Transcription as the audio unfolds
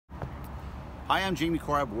Hi, I'm Jamie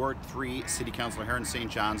Korab, Ward 3 City Councillor here in St.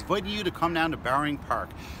 John's, inviting you to come down to Bowring Park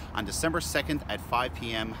on December 2nd at 5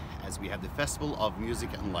 p.m. as we have the Festival of Music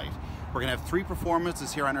and Light. We're going to have 3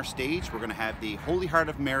 performances here on our stage. We're going to have the Holy Heart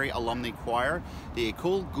of Mary Alumni Choir, the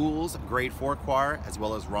Cool Ghouls Grade 4 Choir, as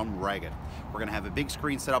well as Rum Ragged. We're going to have a big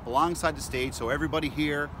screen set up alongside the stage so everybody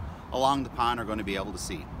here along the pond are going to be able to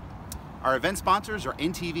see. Our event sponsors are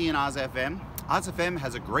NTV and Oz FM. Oz FM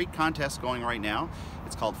has a great contest going right now.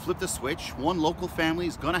 It's called Flip the Switch. One local family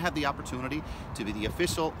is going to have the opportunity to be the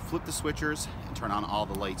official Flip the Switchers and turn on all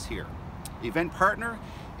the lights here. The event partner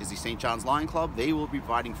is the St. John's Lion Club. They will be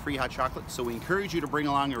providing free hot chocolate, so we encourage you to bring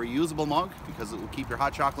along a reusable mug because it will keep your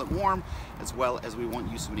hot chocolate warm, as well as we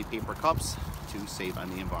won't use so many paper cups to save on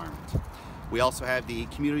the environment. We also have the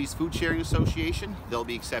Communities Food Sharing Association. They'll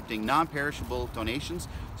be accepting non-perishable donations,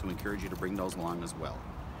 so we encourage you to bring those along as well.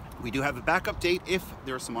 We do have a backup date if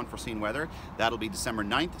there's some unforeseen weather. That'll be December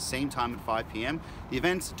 9th, same time at 5 p.m. The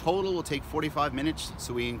event's total will take 45 minutes,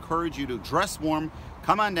 so we encourage you to dress warm,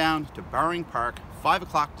 come on down to Bowring Park, 5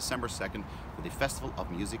 o'clock December 2nd for the Festival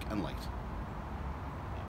of Music and Light.